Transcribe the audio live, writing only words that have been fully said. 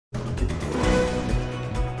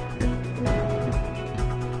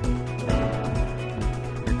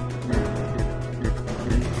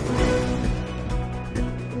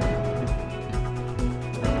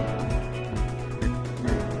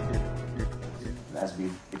as we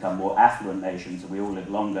become more affluent nations and we all live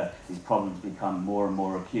longer, these problems become more and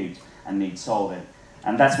more acute and need solving.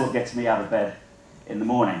 And that's what gets me out of bed in the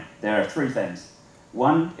morning. There are three things.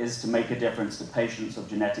 One is to make a difference to patients of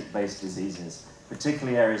genetic-based diseases,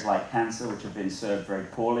 particularly areas like cancer, which have been served very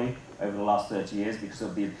poorly over the last 30 years because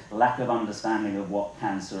of the lack of understanding of what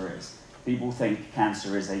cancer is. People think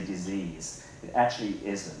cancer is a disease. It actually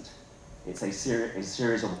isn't. It's a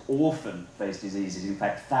series of orphan-based diseases, in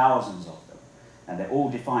fact, thousands of them. And they're all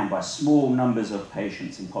defined by small numbers of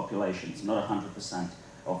patients in populations, not 100%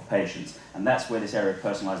 of patients. And that's where this area of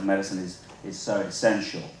personalized medicine is so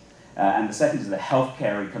essential. And the second is the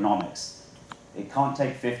healthcare economics. It can't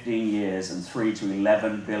take 15 years and 3 to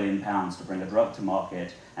 11 billion pounds to bring a drug to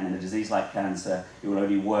market, and in a disease like cancer, it will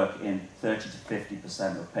only work in 30 to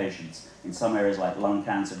 50% of patients. In some areas like lung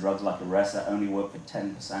cancer, drugs like Iressa only work for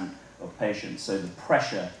 10% of patients. So the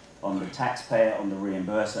pressure on the taxpayer, on the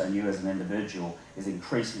reimburser, and you as an individual is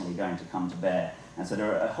increasingly going to come to bear. And so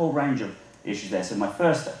there are a whole range of issues there. So my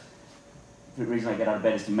first reason I get out of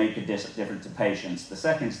bed is to make a difference to patients. The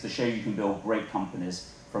second is to show you can build great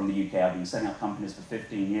companies from the UK. I've been setting up companies for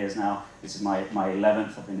 15 years now. This is my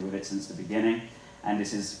 11th. I've been with it since the beginning. And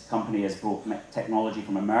this company has brought technology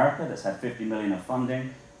from America that's had 50 million of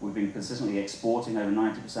funding. We've been consistently exporting over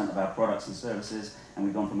 90% of our products and services, and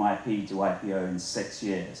we've gone from IP to IPO in 6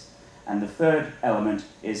 years. And the third element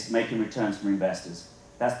is making returns from investors.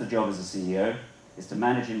 That's the job as a CEO, is to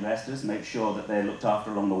manage investors, make sure that they're looked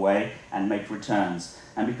after along the way, and make returns.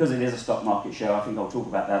 And because it is a stock market show, I think I'll talk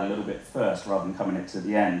about that a little bit first rather than coming to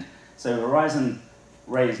the end. So Horizon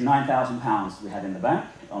raised £9,000 we had in the bank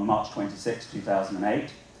on March 26, 2008,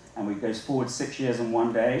 and we goes forward 6 years and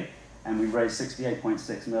 1 day, and we raised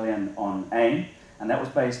 68.6 million on AIM, and that was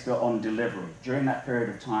based on delivery. During that period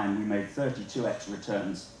of time, we made 32x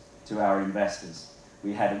returns to our investors.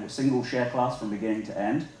 We had a single share class from beginning to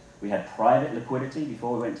end. We had private liquidity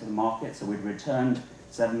before we went to the market, so we'd returned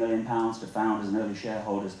 £7 million to founders and early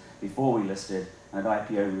shareholders before we listed, and at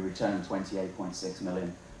IPO we returned 28.6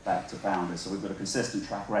 million back to founders. So we've got a consistent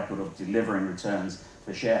track record of delivering returns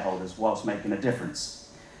for shareholders whilst making a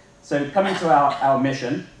difference. So coming to our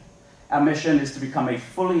mission is to become a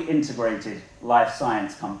fully integrated life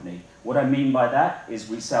science company. What I mean by that is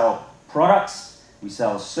we sell products, we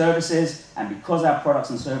sell services, and because our products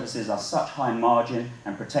and services are such high margin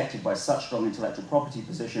and protected by such strong intellectual property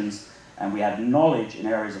positions, and we have knowledge in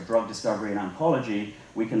areas of drug discovery and oncology,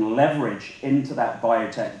 we can leverage into that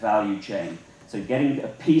biotech value chain. So getting a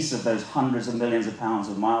piece of those hundreds of millions of pounds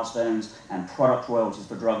of milestones and product royalties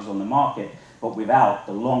for drugs on the market, but without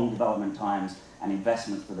the long development times and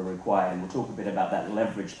investments that are required. And we'll talk a bit about that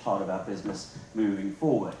leveraged part of our business moving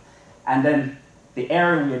forward. And then the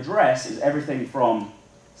area we address is everything from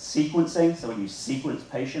sequencing, so when you sequence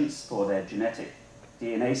patients for their genetic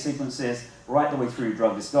DNA sequences, right the way through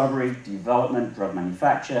drug discovery, development, drug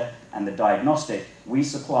manufacture, and the diagnostic. We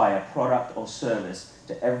supply a product or service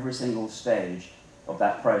to every single stage of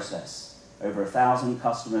that process. Over 1,000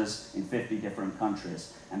 customers in 50 different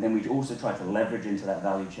countries. And then we also try to leverage into that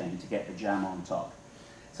value chain to get the jam on top.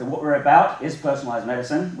 So what we're about is personalized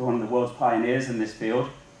medicine. We're one of the world's pioneers in this field.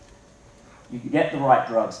 You can get the right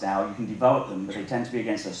drugs now, you can develop them, but they tend to be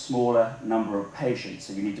against a smaller number of patients.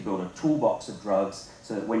 So you need to build a toolbox of drugs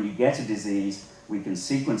so that when you get a disease, we can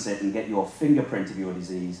sequence it and get your fingerprint of your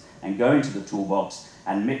disease and go into the toolbox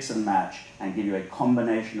and mix and match and give you a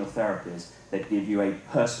combination of therapies that give you a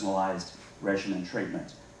personalized regimen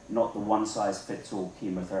treatment, not the one-size-fits-all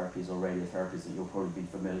chemotherapies or radiotherapies that you'll probably be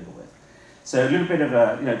familiar with. So a little bit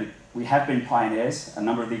of we have been pioneers. A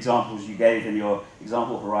number of the examples you gave in your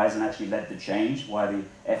example Horizon actually led to change, why the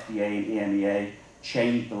FDA and EMEA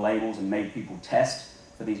changed the labels and made people test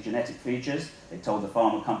for these genetic features. They told the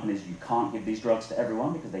pharma companies you can't give these drugs to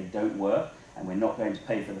everyone because they don't work and we're not going to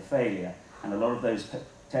pay for the failure. And a lot of those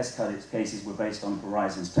test cases were based on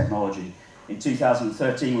Horizon's technology. In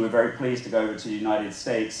 2013, we were very pleased to go over to the United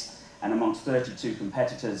States, and amongst 32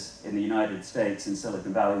 competitors in the United States in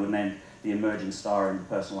Silicon Valley were named the emerging star in the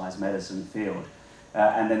personalized medicine field.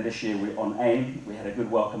 And then this year on AIM, we had a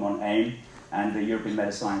good welcome on AIM, and the European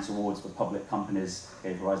Metascience Awards for public companies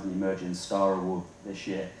gave Horizon the Emerging Star Award this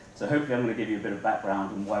year. So hopefully I'm going to give you a bit of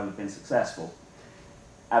background on why we've been successful.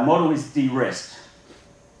 Our model is de-risked.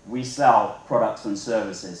 We sell products and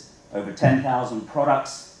services. Over 10,000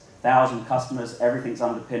 products, 1,000 customers, everything's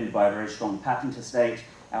underpinned by a very strong patent estate.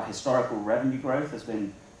 Our historical revenue growth has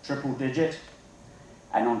been triple-digit.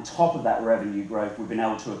 And on top of that revenue growth, we've been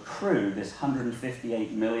able to accrue this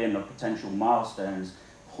 158 million of potential milestones,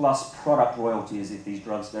 plus product royalties if these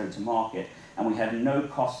drugs go to market. And we have no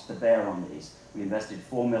cost to bear on these. We invested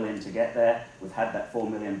 $4 million to get there. We've had that $4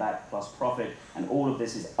 million back plus profit, and all of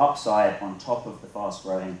this is upside on top of the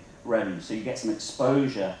fast-growing revenue. So you get some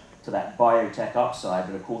exposure to that biotech upside,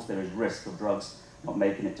 but of course there is risk of drugs not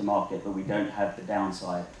making it to market, but we don't have the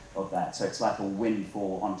downside of that. So it's like a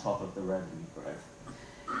windfall on top of the revenue growth.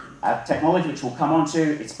 Our technology, which we'll come on to,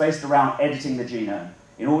 it's based around editing the genome.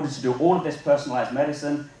 In order to do all of this personalized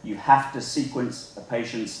medicine, you have to sequence a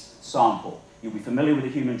patient's sample. You'll be familiar with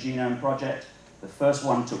the Human Genome Project. The first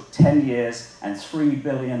one took 10 years and $3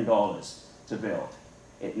 billion to build.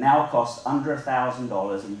 It now costs under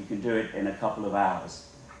 $1,000, and you can do it in a couple of hours.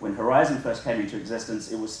 When Horizon first came into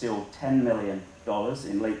existence, it was still $10 million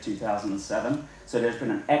in late 2007. So there's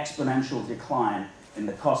been an exponential decline in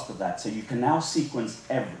the cost of that. So you can now sequence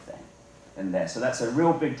everything in there. So that's a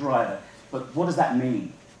real big driver. But what does that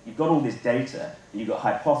mean? You've got all this data, and you've got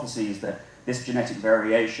hypotheses that this genetic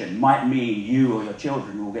variation might mean you or your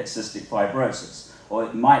children will get cystic fibrosis, or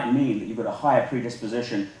it might mean that you've got a higher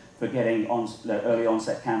predisposition for getting early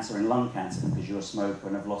onset cancer and lung cancer because you're a smoker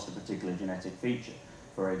and have lost a particular genetic feature,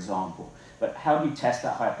 for example. But how do you test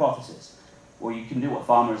that hypothesis? Well, you can do what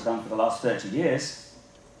pharma has done for the last 30 years.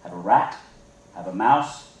 Have a rat, have a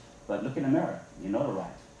mouse, but look in a mirror. You're not a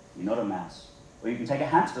rat, you're not a mouse. Or you can take a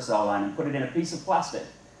hamster cell line and put it in a piece of plastic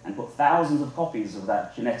and put thousands of copies of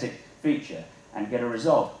that genetic feature and get a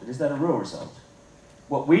result. But is that a real result?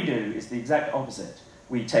 What we do is the exact opposite.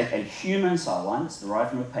 We take a human cell line that's derived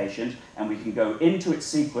from a patient, and we can go into its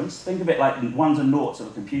sequence. Think of it like ones and noughts of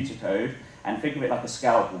a computer code, and think of it like a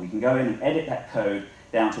scalpel. We can go in and edit that code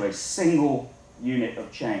down to a single unit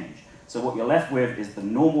of change. So what you're left with is the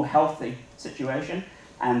normal, healthy situation,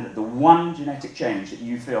 and the one genetic change that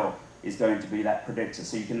you feel is going to be that predictor.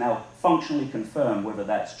 So you can now functionally confirm whether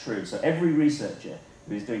that's true. So every researcher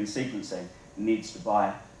who is doing sequencing needs to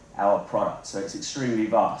buy our product. So it's extremely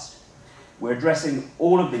vast. We're addressing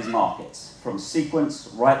all of these markets, from sequence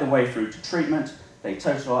right the way through to treatment. They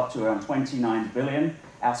total up to around 29 billion.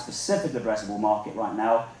 Our specific addressable market right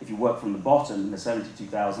now, if you work from the bottom, the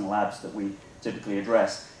 72,000 labs that we typically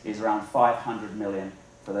address, is around 500 million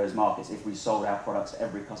for those markets if we sold our products to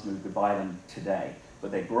every customer who could buy them today. But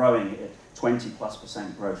they're growing at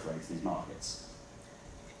 20+% growth rates, these markets.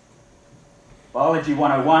 Biology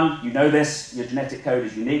 101, you know this, your genetic code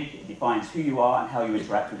is unique. It defines who you are and how you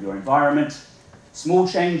interact with your environment. Small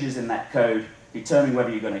changes in that code determine whether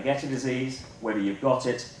you're going to get a disease, whether you've got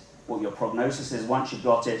it, what your prognosis is once you've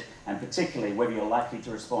got it, and particularly whether you're likely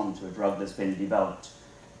to respond to a drug that's been developed.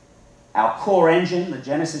 Our core engine, the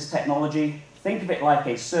Genesis technology, think of it like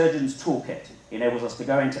a surgeon's toolkit. It enables us to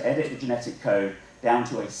go in to edit the genetic code down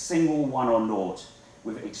to a single one or naught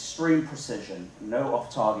with extreme precision, no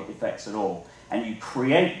off-target effects at all. And you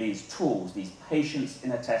create these tools, these patients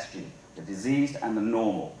in a test tube, the diseased and the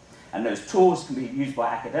normal. And those tools can be used by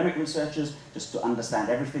academic researchers just to understand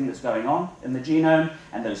everything that's going on in the genome.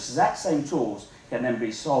 And those exact same tools can then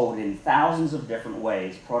be sold in thousands of different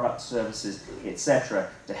ways, products, services, etc.,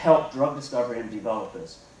 to help drug discovery and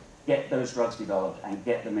developers get those drugs developed and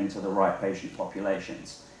get them into the right patient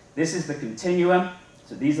populations. This is the continuum.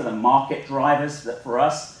 So these are the market drivers that for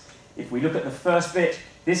us, if we look at the first bit,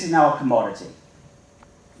 this is now a commodity.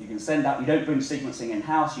 You can send out, you don't bring sequencing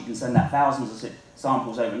in-house, you can send out thousands of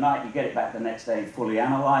samples overnight, you get it back the next day fully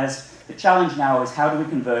analyzed. The challenge now is how do we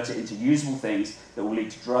convert it into usable things that will lead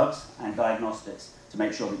to drugs and diagnostics to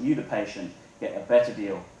make sure that you, the patient, get a better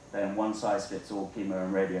deal than one-size-fits-all chemo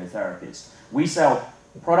and radiotherapies. We sell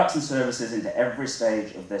products and services into every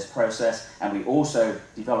stage of this process, and we also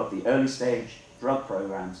develop the early stage drug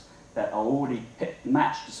programs that are already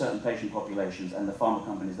matched to certain patient populations, and the pharma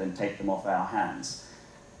companies then take them off our hands.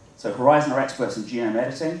 So Horizon are experts in genome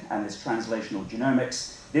editing and this translational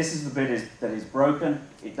genomics. This is the bit that is broken.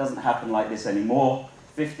 It doesn't happen like this anymore.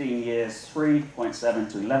 15 years,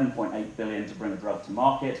 3.7 to 11.8 billion to bring a drug to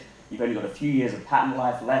market. You've only got a few years of patent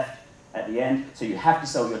life left at the end, so you have to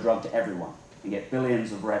sell your drug to everyone and get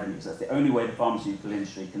billions of revenues. That's the only way the pharmaceutical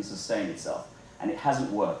industry can sustain itself. And it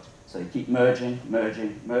hasn't worked. So they keep merging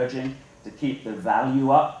to keep the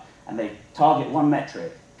value up, and they target one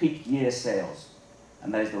metric, peak year sales.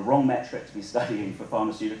 And that is the wrong metric to be studying for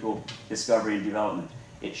pharmaceutical discovery and development.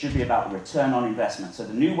 It should be about return on investment. So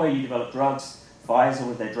the new way you develop drugs, Pfizer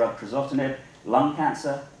with their drug crizotinib, lung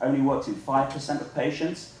cancer only works in 5% of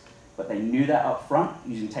patients, but they knew that up front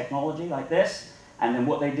using technology like this. And then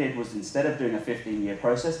what they did was, instead of doing a 15-year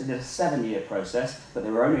process, they did a 7-year process, but they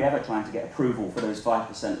were only ever trying to get approval for those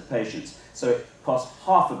 5% of patients. So it cost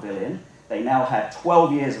 $500 million. They now have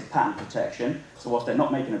 12 years of patent protection. So whilst they're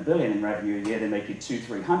not making $1 billion in revenue a year, they're making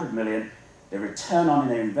 $200–300 million. The return on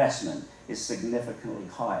their investment is significantly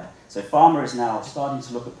higher. So pharma is now starting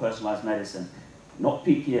to look at personalized medicine, not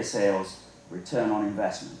peak year sales, return on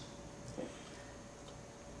investment. Okay.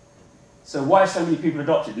 So why have so many people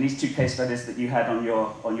adopted? In these two case studies that you had on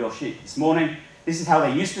your sheet this morning, this is how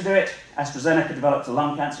they used to do it. AstraZeneca developed a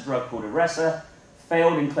lung cancer drug called Iressa,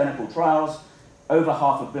 failed in clinical trials, over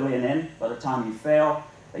 $500 million in by the time you fail.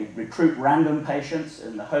 They recruit random patients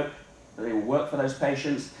in the hope that they will work for those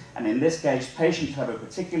patients. And in this case, patients who have a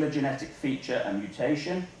particular genetic feature and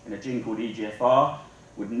mutation in a gene called EGFR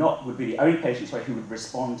would be the only patients who would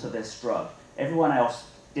respond to this drug. Everyone else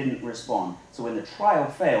didn't respond. So when the trial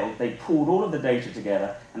failed, they pulled all of the data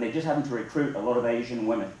together, and they just happened to recruit a lot of Asian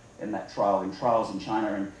women in that trial, in trials in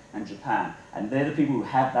China and Japan. And they're the people who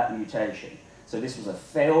have that mutation. So this was a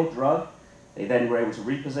failed drug. They then were able to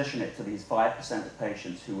reposition it to these 5% of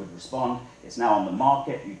patients who would respond. It's now on the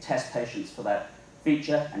market. You test patients for that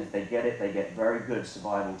feature, and if they get it, they get very good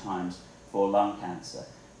survival times for lung cancer.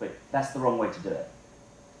 But that's the wrong way to do it.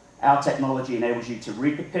 Our technology enables you to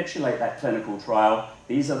recapitulate that clinical trial.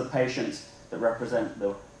 These are the patients that represent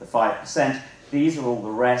the 5%. These are all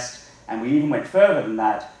the rest. And we even went further than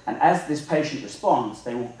that. And as this patient responds,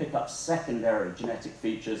 they will pick up secondary genetic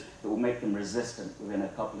features that will make them resistant within a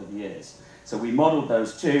couple of years. So we modeled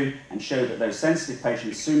those two and showed that those sensitive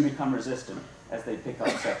patients soon become resistant as they pick up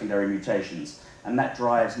secondary mutations. And that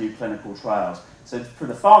drives new clinical trials. So for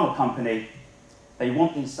the pharma company, they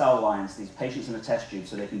want these cell lines, these patients in a test tube,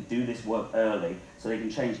 so they can do this work early, so they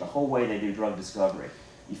can change the whole way they do drug discovery.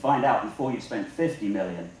 You find out before you've spent 50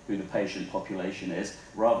 million who the patient population is,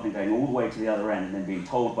 rather than going all the way to the other end and then being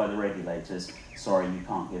told by the regulators, sorry, you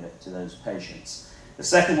can't give it to those patients. The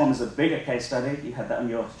second one was a bigger case study. You had that on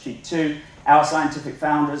your sheet too. Our scientific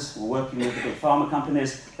founders were working with the big pharma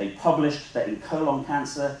companies. They published that in colon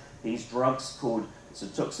cancer, these drugs called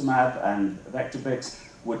cetuximab and Vectibix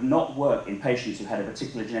would not work in patients who had a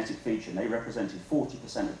particular genetic feature. And they represented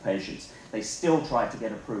 40% of patients. They still tried to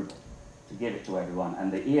get approval to give it to everyone.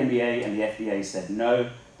 And the EMEA and the FDA said no,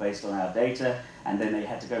 based on our data. And then they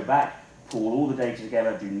had to go back, pull all the data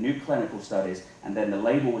together, do new clinical studies, and then the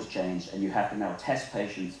label was changed, and you have to now test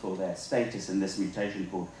patients for their status in this mutation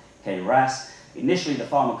called KRAS. Initially, the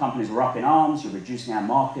pharma companies were up in arms, you're reducing our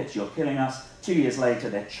markets, you're killing us. 2 years later,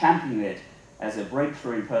 they're championing it as a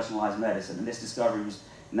breakthrough in personalized medicine. And this discovery was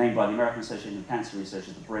named by the American Association of Cancer Research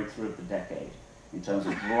as the breakthrough of the decade in terms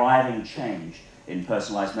of driving change in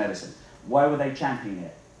personalized medicine. Why were they championing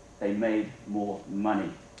it? They made more money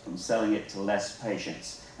from selling it to less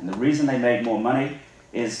patients. And the reason they made more money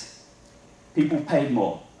is people paid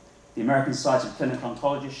more. The American Society of Clinical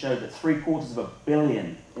Oncologists showed that $750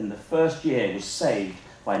 million in the first year was saved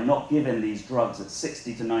by not giving these drugs at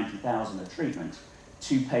 60 to 90,000 a treatment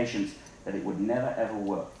to patients that it would never ever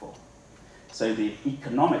work for. So the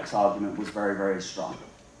economics argument was very, very strong.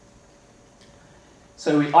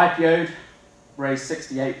 So we IPO'd, raised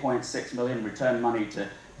 68.6 million, returned money to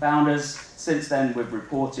founders. Since then, we've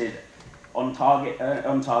reported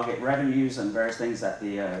on-target revenues and various things at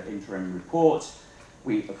the interim report.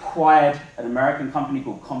 We acquired an American company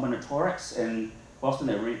called Combinatorics in Boston.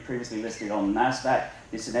 They were previously listed on NASDAQ.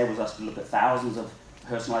 This enables us to look at thousands of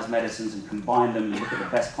personalized medicines and combine them and look at the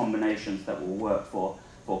best combinations that will work for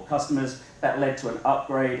customers. That led to an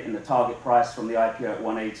upgrade in the target price from the IPO at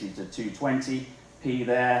 180 to 220. P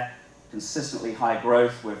there, consistently high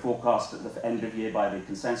growth. We're forecast at the end of year by the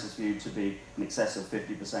consensus view to be in excess of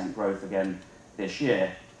 50% growth again this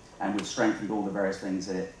year. And we've strengthened all the various things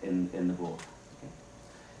in the board.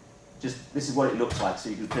 This is what it looks like, so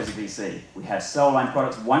you can physically see. We have cell line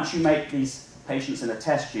products. Once you make these patients in a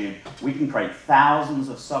test tube, we can create thousands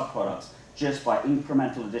of subproducts just by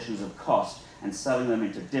incremental additions of cost and selling them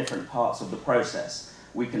into different parts of the process.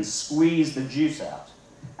 We can squeeze the juice out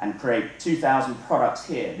and create 2,000 products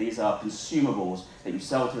here. These are consumables that you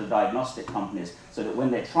sell to the diagnostic companies so that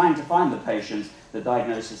when they're trying to find the patients, the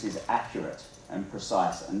diagnosis is accurate and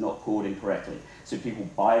precise and not called incorrectly. So people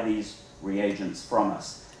buy these reagents from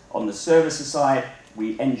us. On the services side,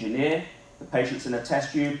 we engineer the patients in a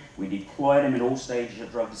test tube. We deploy them in all stages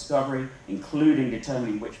of drug discovery, including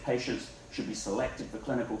determining which patients should be selected for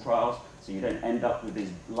clinical trials, so you don't end up with these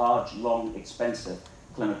large, long, expensive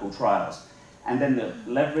clinical trials. And then the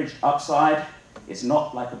leveraged upside, it's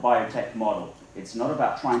not like a biotech model. It's not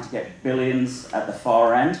about trying to get billions at the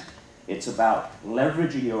far end. It's about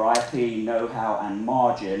leveraging your IP, know-how, and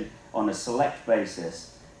margin on a select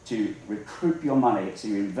basis to recoup your money, so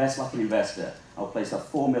you invest like an investor. I'll place a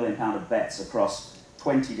 £4 million of bets across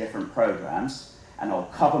 20 different programs, and I'll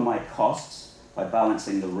cover my costs by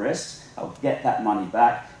balancing the risks. I'll get that money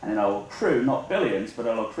back, and then I'll accrue, not billions, but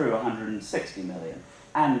I'll accrue 160 million.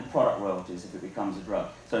 and product royalties if it becomes a drug.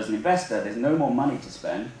 So as an investor, there's no more money to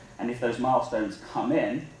spend, and if those milestones come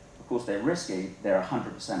in, of course they're risky, they're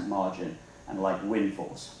 100% margin and like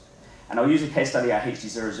windfalls. And I'll use a case study, our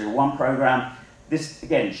HD001 program. This,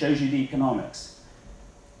 again, shows you the economics.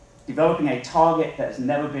 Developing a target that has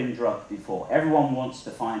never been drugged before. Everyone wants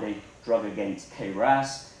to find a drug against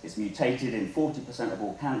KRAS. It's mutated in 40% of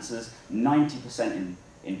all cancers, 90%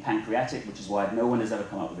 in pancreatic, which is why no one has ever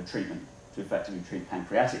come up with a treatment to effectively treat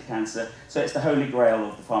pancreatic cancer. So it's the holy grail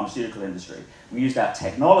of the pharmaceutical industry. We used our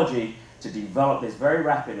technology to develop this very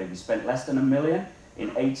rapidly. We spent less than $1 million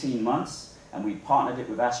in 18 months, and we partnered it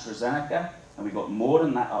with AstraZeneca, and we got more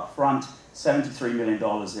than that up front, $73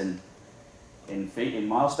 million in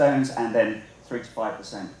milestones, and then 3 to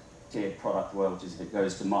 5% tiered product royalties if it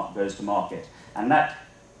goes to market. And that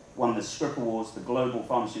won the Scrip Awards, the Global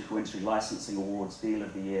Pharmaceutical Industry Licensing Awards Deal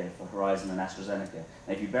of the Year for Horizon and AstraZeneca.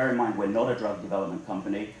 And if you bear in mind, we're not a drug development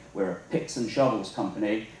company, we're a picks and shovels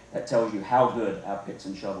company. That tells you how good our picks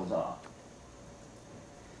and shovels are.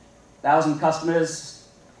 1,000 customers,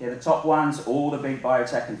 here are the top ones, all the big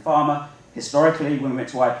biotech and pharma. Historically, when we went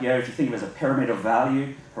to IPO, if you think of it as a pyramid of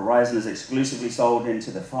value, Horizon is exclusively sold into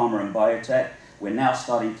the pharma and biotech. We're now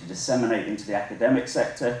starting to disseminate into the academic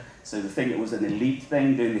sector. So the thing that was an elite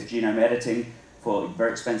thing, doing this genome editing for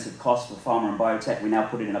very expensive costs for pharma and biotech, we now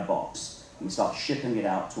put it in a box. And we start shipping it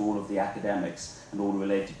out to all of the academics and all the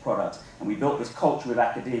related products. And we built this culture with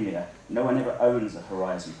academia. No one ever owns a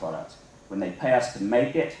Horizon product. When they pay us to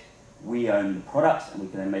make it, we own the product, and we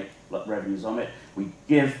can then make revenues on it. We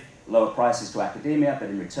give lower prices to academia, but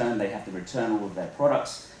in return, they have to return all of their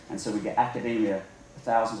products. And so we get academia,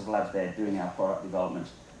 thousands of labs there doing our product development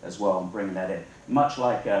as well and bringing that in. Much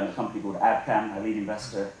like a company called Abcam, our lead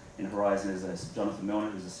investor in Horizon is Jonathan Milner,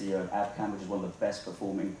 who's the CEO of Abcam, which is one of the best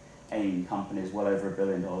performing AIM companies, well over $1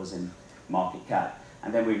 billion in market cap.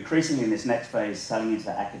 And then we're increasingly in this next phase, selling into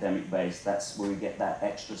the academic base. That's where we get that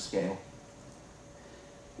extra scale.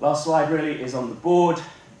 Last slide really is on the board.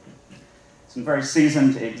 Some very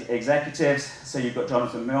seasoned executives. So you've got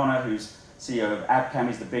Jonathan Milner, who's CEO of Abcam.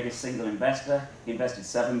 He's the biggest single investor. He invested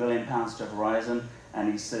 £7 million to Horizon,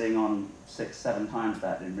 and he's sitting on 6-7 times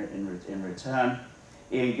that in return.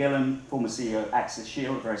 Ian Gillan, former CEO of Axis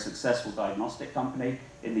Shield, a very successful diagnostic company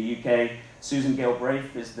in the UK. Susan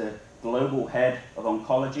Gilbraith is the global head of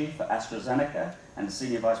oncology for AstraZeneca and the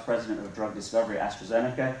senior vice president of drug discovery at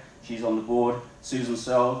AstraZeneca. She's on the board. Susan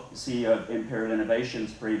Searle, CEO of Imperial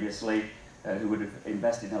Innovations previously, who would have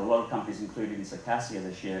invested in a lot of companies, including Circassia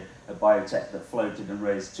this year, a biotech that floated and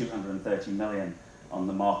raised $230 million on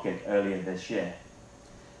the market earlier this year.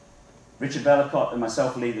 Richard Vellacott and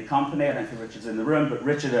myself lead the company. I don't think Richard's in the room, but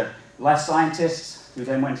Richard, a life scientist who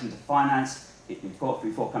then went into finance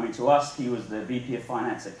before coming to us. He was the VP of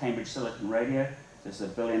Finance at Cambridge Silicon Radio. So it's a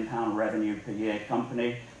 £1 billion revenue per year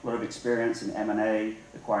company. A lot of experience in M&A,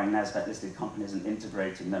 acquiring NASDAQ-listed companies and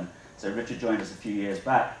integrating them. So Richard joined us a few years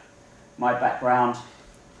back. My background,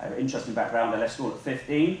 I have an interesting background. I left school at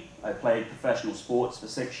 15. I played professional sports for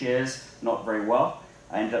 6 years, not very well.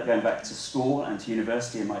 I ended up going back to school and to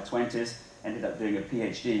university in my 20s, ended up doing a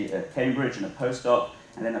PhD at Cambridge and a postdoc,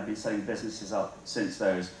 and then I've been setting businesses up since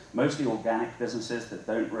those. Mostly organic businesses that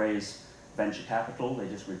don't raise venture capital, they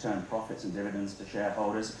just return profits and dividends to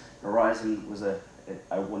shareholders. Horizon was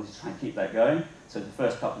I wanted to try and keep that going. So the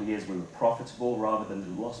first couple of years we were profitable rather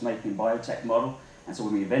than the loss-making biotech model. And so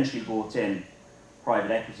when we eventually brought in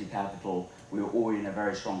private equity capital, we were already in a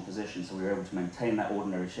very strong position, so we were able to maintain that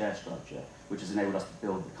ordinary share structure, which has enabled us to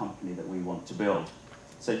build the company that we want to build.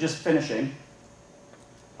 So just finishing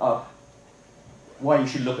up, why you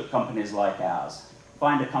should look at companies like ours.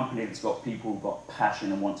 Find a company that's got people who've got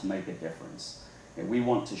passion and want to make a difference. Okay, we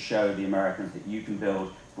want to show the Americans that you can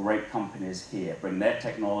build great companies here, bring their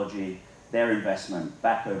technology, their investment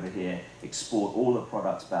back over here, export all the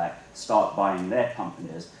products back, start buying their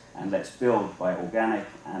companies, and let's build by organic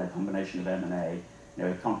and a combination of M&A,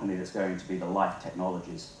 a company that's going to be the Life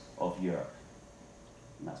Technologies of Europe.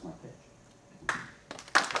 And that's my pitch.